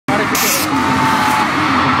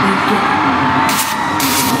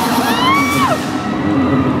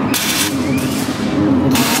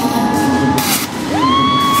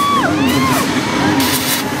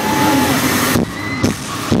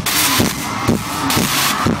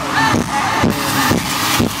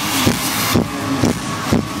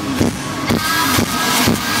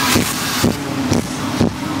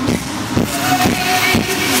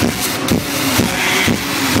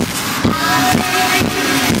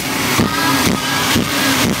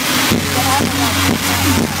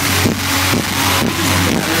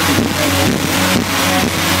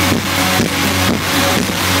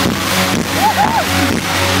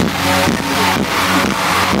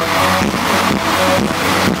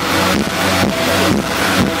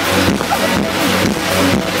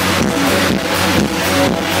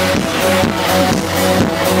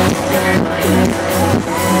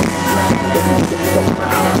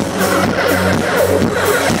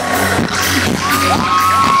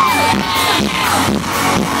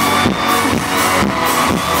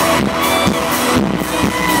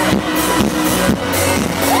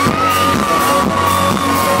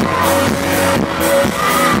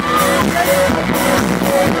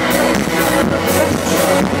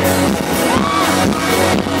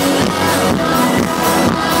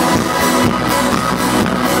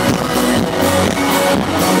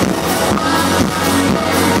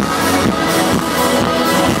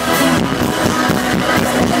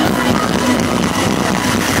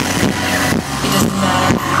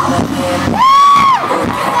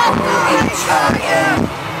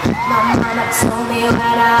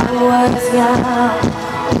young,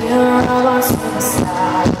 we were all our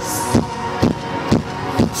superstars.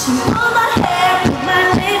 She pulled my hair, put my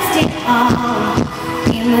lipstick on,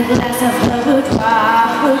 in the glass of her boudoir,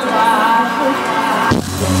 boudoir, boudoir.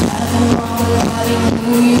 There's nothing wrong with loving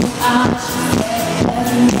who you are, she said,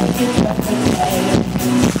 doesn't make it perfect day.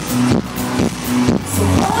 So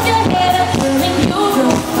hold your head up, girl, and you'll go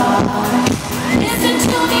far. Listen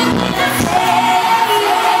to me when I say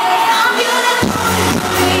I'm beautiful and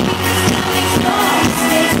free. I make no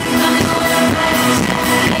mistakes. I'm gonna write it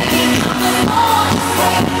down, baby. I'm the one to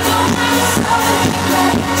say. Don't hurt yourself if you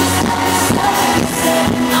love. Just let yourself say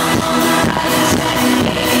I'm gonna write it down,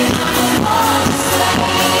 baby. I'm the one to say.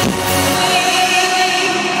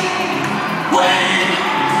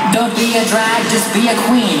 Don't be a drag, just be a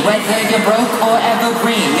queen. Whether you're broke or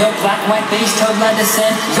evergreen, you're black, white, beige, toddler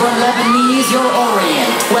descent, you're Lebanese, you're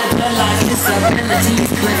Orient. Whether life's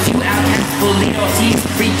disabilities clip you out at fully ortiz,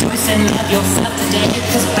 rejoice and love yourself today,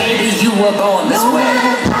 cause baby you were born this way. No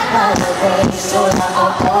matter black or beige, or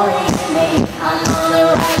Orient, I'm on the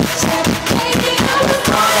right track.